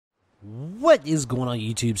What is going on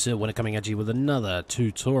YouTube, sir? We're coming at you with another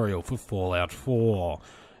tutorial for Fallout 4.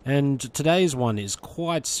 And today's one is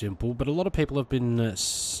quite simple, but a lot of people have been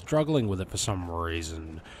struggling with it for some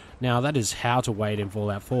reason. Now, that is how to wait in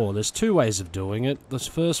Fallout 4. There's two ways of doing it. This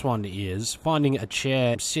first one is finding a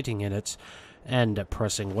chair, sitting in it, and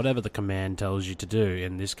pressing whatever the command tells you to do.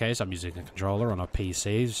 In this case, I'm using a controller on a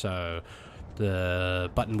PC, so the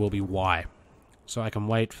button will be Y. So I can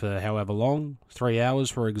wait for however long, 3 hours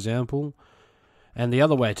for example. And the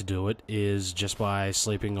other way to do it is just by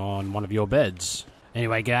sleeping on one of your beds.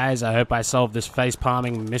 Anyway guys, I hope I solved this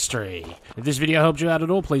face-palming mystery. If this video helped you out at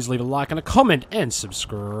all, please leave a like and a comment and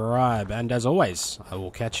subscribe. And as always, I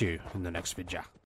will catch you in the next video.